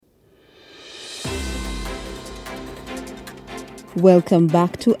Welcome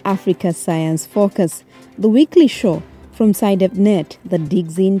back to Africa Science Focus, the weekly show from SciDevNet that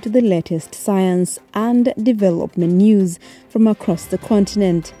digs into the latest science and development news from across the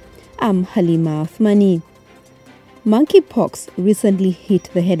continent. I'm Halima Athmani. Monkeypox recently hit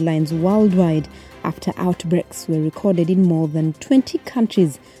the headlines worldwide after outbreaks were recorded in more than 20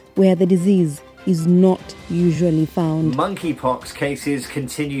 countries where the disease is not usually found. Monkeypox cases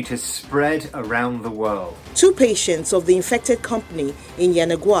continue to spread around the world. 2 patients of the infected company in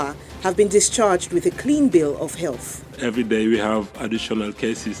Yenagoa have been discharged with a clean bill of health. Every day we have additional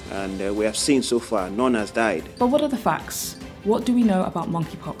cases. And we have seen so far, none has died. But what are the facts? What do we know about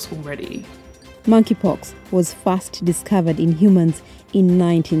monkeypox already? Monkeypox was first discovered in humans in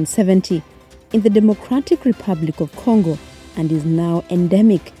 1970 in the Democratic Republic of Congo and is now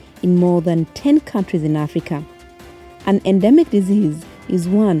endemic in more than 10 countries in Africa. An endemic disease is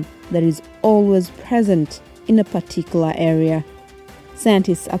one that is always present in a particular area.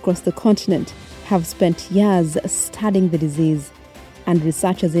 Scientists across the continent have spent years studying the disease, and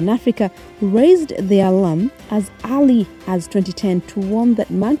researchers in Africa raised the alarm as early as 2010 to warn that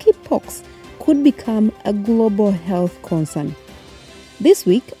monkeypox could become a global health concern. This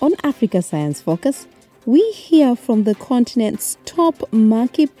week on Africa Science Focus, we hear from the continent's top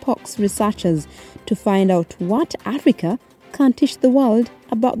monkeypox researchers to find out what Africa can teach the world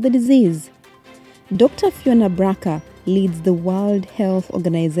about the disease. Dr. Fiona Braka leads the World Health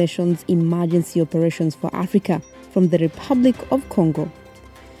Organization's emergency operations for Africa from the Republic of Congo.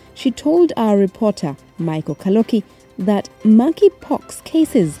 She told our reporter, Michael Kaloki, that monkeypox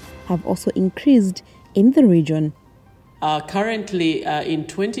cases have also increased in the region. Currently, in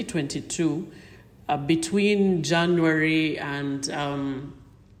 2022, between January and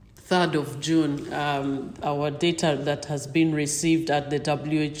 3rd of June, our data that has been received at the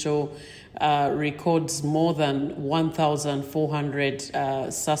WHO records more than 1,400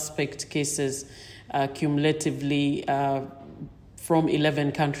 suspect cases cumulatively from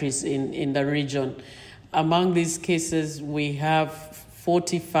 11 countries in the region. Among these cases, we have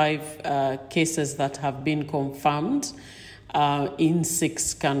 45 cases that have been confirmed in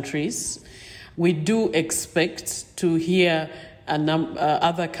 6 countries. We do expect to hear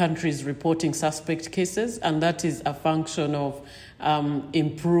other countries reporting suspect cases, and that is a function of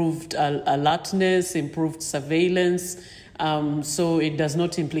improved alertness, improved surveillance. So it does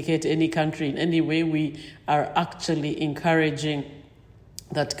not implicate any country in any way. We are actually encouraging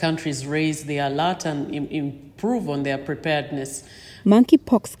that countries raise the alert and improve on their preparedness.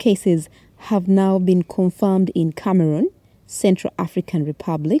 Monkeypox cases have now been confirmed in Cameroon, Central African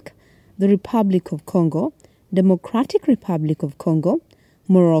Republic, the Republic of Congo, Democratic Republic of Congo,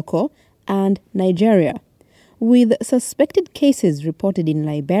 Morocco, and Nigeria, with suspected cases reported in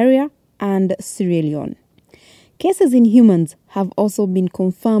Liberia and Sierra Leone. Cases in humans have also been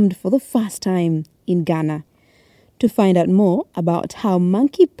confirmed for the first time in Ghana. To find out more about how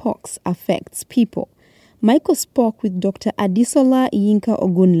monkeypox affects people, Michael spoke with Dr. Adisola Yinka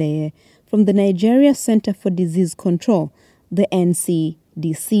Ogunleye from the Nigeria Center for Disease Control, the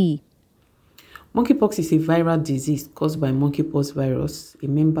NCDC. Monkeypox is a viral disease caused by monkeypox virus, a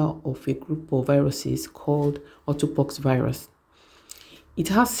member of a group of viruses called orthopox virus. It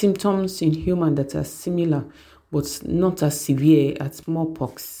has symptoms in humans that are similar but not as severe as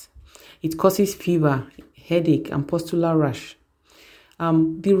smallpox. It causes fever, headache, and pustular rash.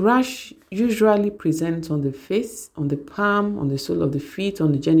 The rash usually presents on the face, on the palm, on the sole of the feet,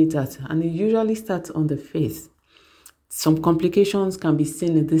 on the genitals, and it usually starts on the face. Some complications can be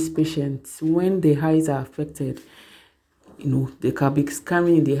seen in these patients when the eyes are affected. There can be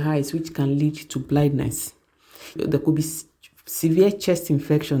scarring in the eyes, which can lead to blindness. There could be severe chest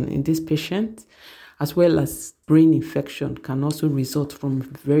infection in this patient, as well as brain infection can also result from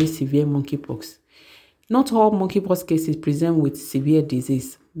very severe monkeypox. Not all monkeypox cases present with severe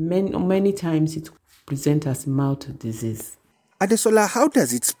disease. Many times it presents as mild disease. Adesola, how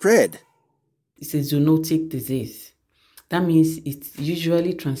does it spread? It's a zoonotic disease. That means it's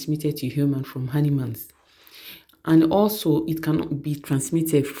usually transmitted to humans from animals. And also, it can be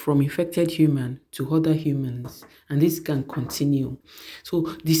transmitted from infected human to other humans. And this can continue.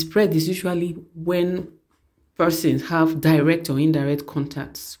 So the spread is usually when persons have direct or indirect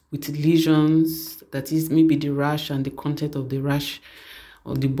contacts with lesions, that is maybe the rash and the content of the rash,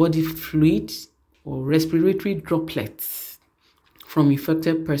 or the body fluid, or respiratory droplets from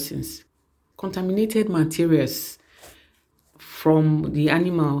infected persons. Contaminated materials from the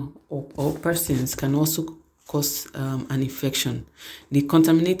animal or persons can also cause an infection. The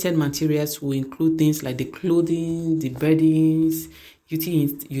contaminated materials will include things like the clothing, the beddings,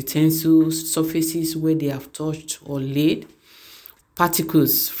 utensils, surfaces where they have touched or laid,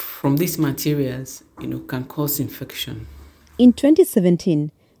 particles from these materials, can cause infection. In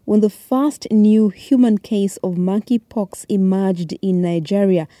 2017, when the first new human case of monkeypox emerged in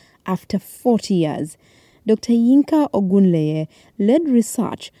Nigeria after 40 years, Dr. Yinka Ogunleye led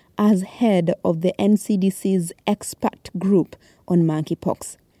research as head of the NCDC's expert group on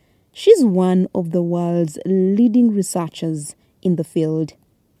monkeypox. She's one of the world's leading researchers in the field.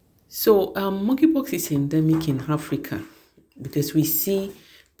 So monkeypox is endemic in Africa because we see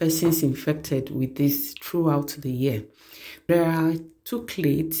persons infected with this throughout the year. There are two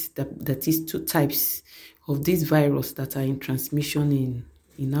clades, that is two types of this virus that are in transmission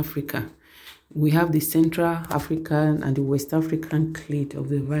in Africa. We have the Central African and the West African clade of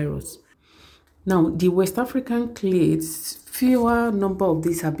the virus. Now, the West African clades, fewer number of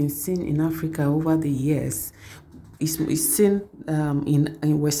these have been seen in Africa over the years. It's seen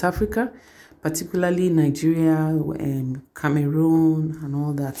in West Africa, particularly Nigeria, Cameroon, and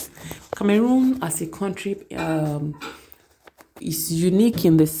all that. Cameroon as a country is unique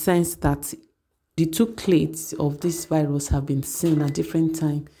in the sense that the two clades of this virus have been seen at different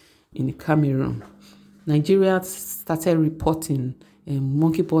times in Cameroon. Nigeria started reporting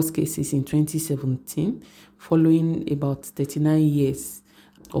monkeypox cases in 2017, following about 39 years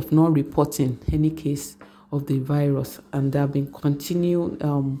of not reporting any case of the virus, and there have been continued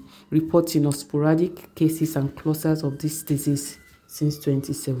reporting of sporadic cases and clusters of this disease since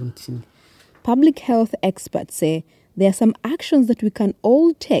 2017. Public health experts say there are some actions that we can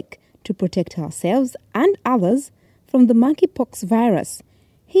all take to protect ourselves and others from the monkeypox virus.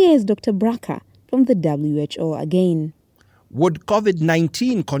 Here is Dr. Braka from the WHO again. Would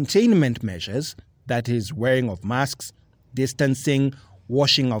COVID-19 containment measures, that is, wearing of masks, distancing,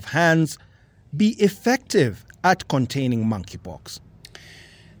 washing of hands, be effective at containing monkeypox?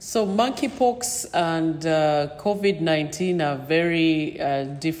 So monkeypox and COVID-19 are very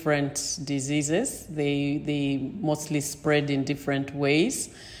different diseases. They mostly spread in different ways.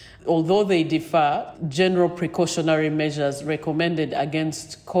 Although they differ, general precautionary measures recommended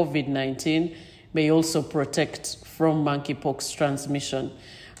against COVID-19 may also protect from monkeypox transmission.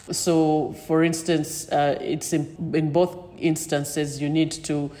 So, for instance, it's in both instances you need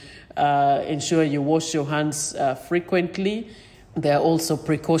to ensure you wash your hands frequently. There are also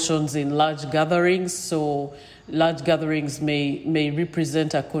precautions in large gatherings. So large gatherings may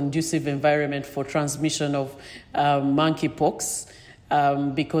represent a conducive environment for transmission of monkeypox.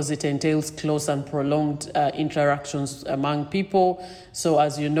 Because it entails close and prolonged interactions among people. So,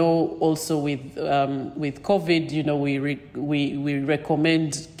 as you know, also with COVID, we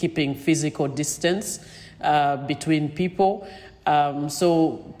recommend keeping physical distance between people.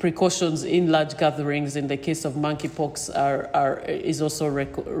 So, precautions in large gatherings in the case of monkeypox is also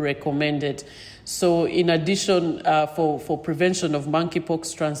recommended. So, in addition, for prevention of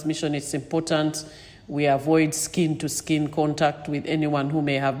monkeypox transmission, it's important we avoid skin-to-skin contact with anyone who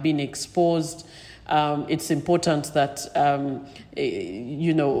may have been exposed. It's important that,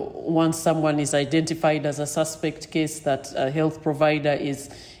 once someone is identified as a suspect case, that a health provider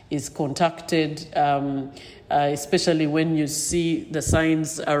is contacted, especially when you see the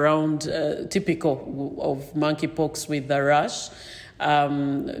signs around typical of monkeypox with the rash.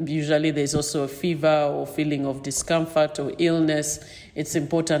 Usually there's also a fever or feeling of discomfort or illness. It's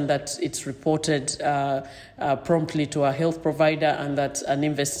important that it's reported promptly to a health provider and that an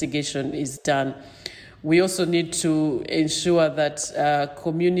investigation is done. We also need to ensure that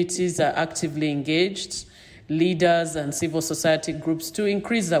communities are actively engaged, leaders and civil society groups, to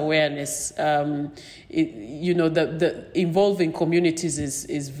increase awareness. The involving communities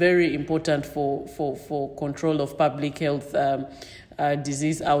is very important for control of public health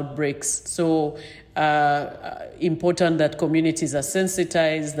disease outbreaks. So important that communities are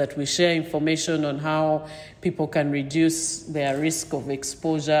sensitized, that we share information on how people can reduce their risk of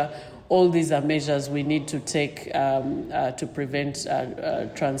exposure. All these are measures we need to take to prevent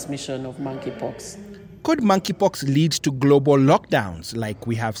transmission of monkeypox. Could monkeypox lead to global lockdowns like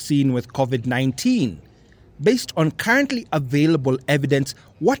we have seen with COVID-19? Based on currently available evidence,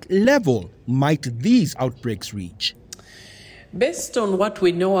 what level might these outbreaks reach? Based on what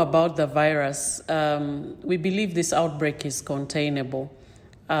we know about the virus, we believe this outbreak is containable.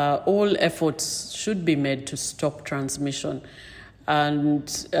 All efforts should be made to stop transmission. And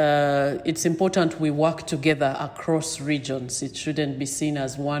it's important we work together across regions. It shouldn't be seen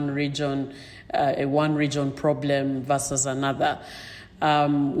as one region problem versus another.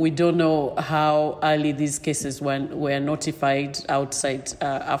 We don't know how early these cases were notified outside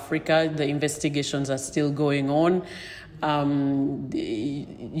Africa. The investigations are still going on.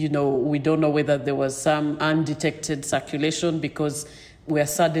 We don't know whether there was some undetected circulation, because we are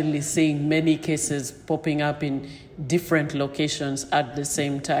suddenly seeing many cases popping up in different locations at the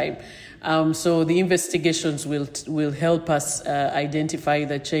same time. So the investigations will help us identify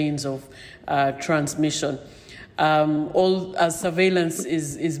the chains of transmission. As surveillance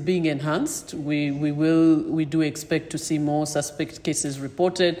is being enhanced, we do expect to see more suspect cases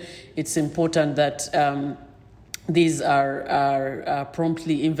reported. It's important that these are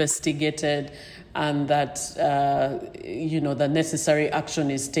promptly investigated, and that the necessary action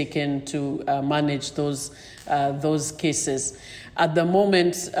is taken to manage those cases. At the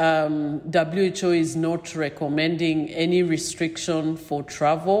moment, WHO is not recommending any restriction for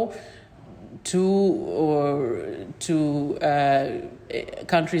travel to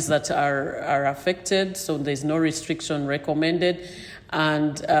countries that are affected, so there's no restriction recommended.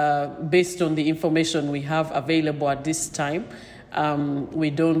 And based on the information we have available at this time,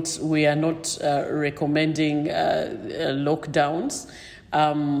 we are not recommending lockdowns.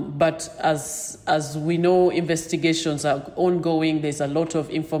 But as we know, investigations are ongoing. There's a lot of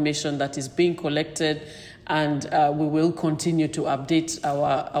information that is being collected, and we will continue to update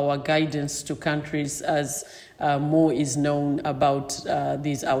our guidance to countries as more is known about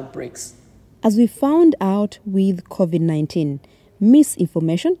these outbreaks. As we found out with COVID-19,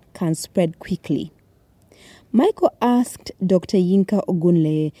 misinformation can spread quickly. Michael asked Dr. Yinka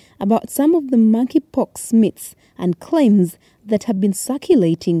Ogunleye about some of the monkeypox myths and claims that have been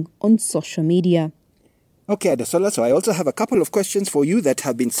circulating on social media. Okay, Adesola, so I also have a couple of questions for you that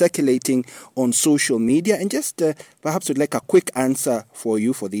have been circulating on social media, and just perhaps would like a quick answer for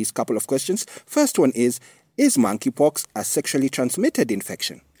you for these couple of questions. First one is monkeypox a sexually transmitted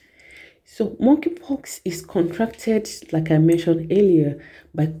infection? So monkeypox is contracted, like I mentioned earlier,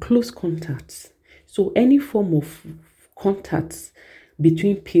 by close contacts. So any form of contacts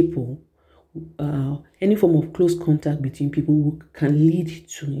between people, any form of close contact between people can lead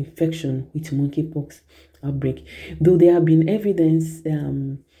to infection with monkeypox outbreak. Though there have been evidence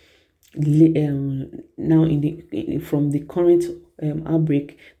now from the current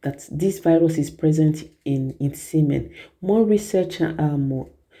outbreak that this virus is present in semen. More research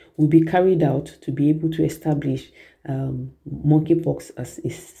will be carried out to be able to establish monkeypox as a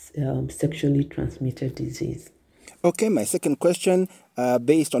sexually transmitted disease. Okay, my second question,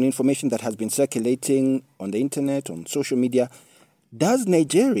 based on information that has been circulating on the internet, on social media, does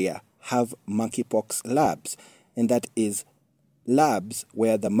Nigeria have monkeypox labs? And that is labs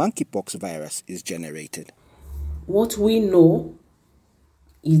where the monkeypox virus is generated. What we know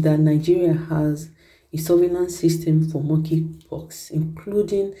is that Nigeria has a surveillance system for monkeypox,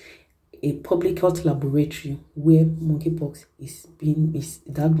 including a public health laboratory where monkeypox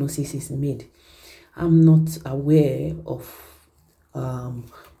diagnosis is made. I'm not aware of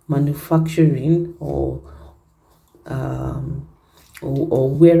manufacturing or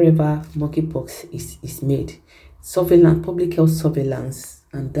wherever monkeypox is made. Surveillance, public health surveillance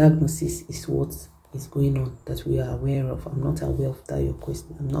and diagnosis is what is going on that we are aware of. I'm not aware of that, your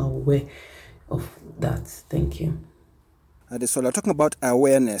question. I'm not aware of that. Thank you. Adesola, talking about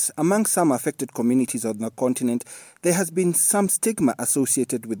awareness, among some affected communities on the continent, there has been some stigma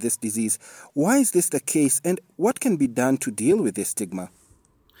associated with this disease. Why is this the case, and what can be done to deal with this stigma?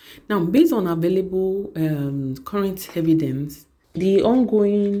 Now, based on available current evidence, the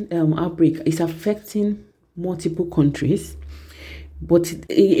ongoing outbreak is affecting multiple countries, but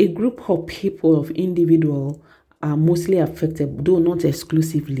a group of people, of individuals, are mostly affected, though not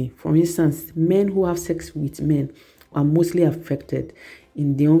exclusively. For instance, men who have sex with men are mostly affected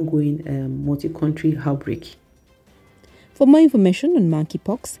in the ongoing multi-country outbreak. For more information on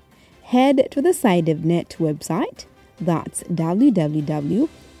monkeypox, head to the SciDevNet website. That's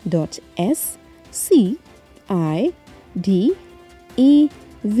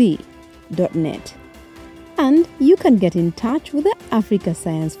www.scidev.net. And you can get in touch with the Africa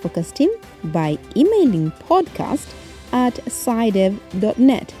Science Focus team by emailing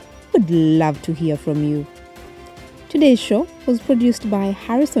podcast@scidev.net. Would love to hear from you. Today's show was produced by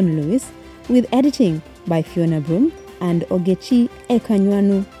Harrison Lewis with editing by Fiona Broom and Ogechi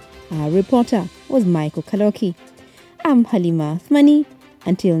Ekanywanu. Our reporter was Michael Kaloki. I'm Halima Athmani.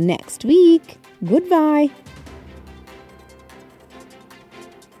 Until next week, goodbye.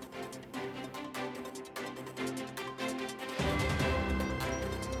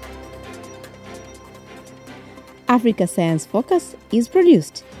 Africa Science Focus is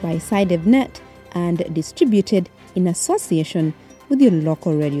produced by SciDevNet and distributed in association with your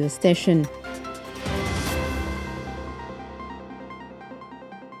local radio station.